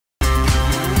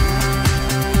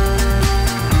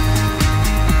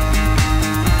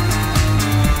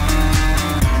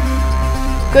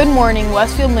Good morning,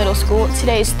 Westfield Middle School.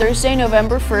 Today is Thursday,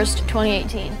 November 1st,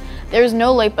 2018. There is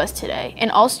no late bus today, and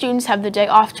all students have the day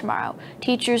off tomorrow.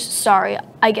 Teachers, sorry,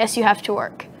 I guess you have to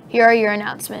work. Here are your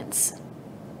announcements.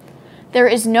 There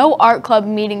is no art club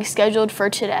meeting scheduled for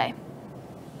today.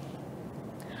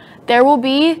 There will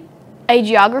be a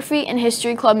geography and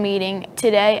history club meeting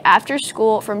today after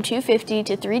school from 2:50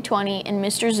 to 3:20 in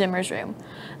Mr. Zimmer's room.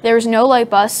 There is no late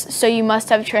bus, so you must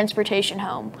have transportation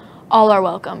home. All are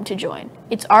welcome to join.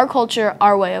 It's our culture,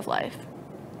 our way of life.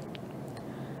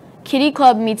 Kitty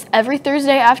Club meets every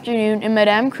Thursday afternoon in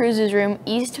Madame Cruz's room,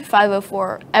 East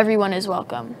 504. Everyone is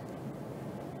welcome.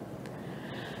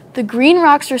 The Green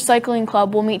Rocks Recycling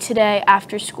Club will meet today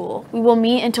after school. We will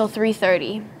meet until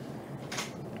 3:30.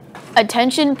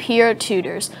 Attention peer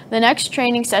tutors. The next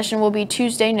training session will be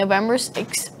Tuesday, November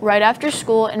 6th, right after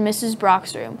school in Mrs.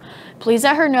 Brock's room. Please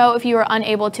let her know if you are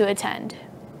unable to attend.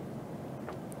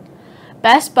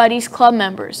 Best Buddies Club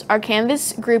members, our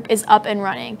Canvas group is up and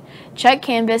running. Check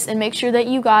Canvas and make sure that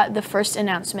you got the first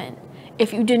announcement.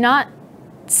 If you did not,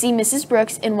 see Mrs.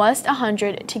 Brooks in West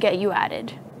 100 to get you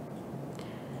added.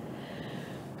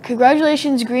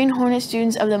 Congratulations, Green Hornet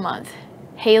Students of the Month.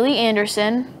 Haley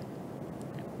Anderson,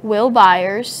 Will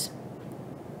Byers,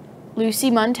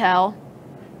 Lucy Muntel,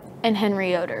 and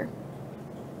Henry Yoder.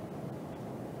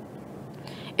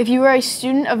 If you are a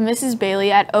student of Mrs.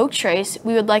 Bailey at Oak Trace,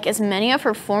 we would like as many of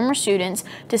her former students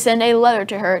to send a letter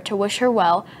to her to wish her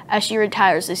well as she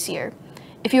retires this year.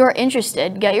 If you are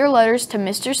interested, get your letters to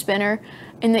Mr. Spinner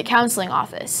in the counseling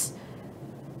office.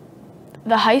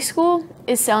 The high school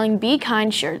is selling Be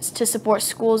Kind shirts to support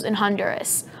schools in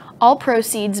Honduras. All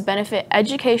proceeds benefit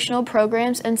educational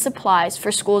programs and supplies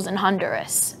for schools in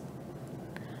Honduras.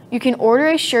 You can order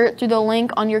a shirt through the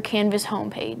link on your Canvas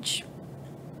homepage.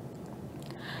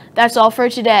 That's all for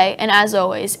today, and as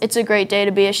always, it's a great day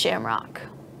to be a Shamrock.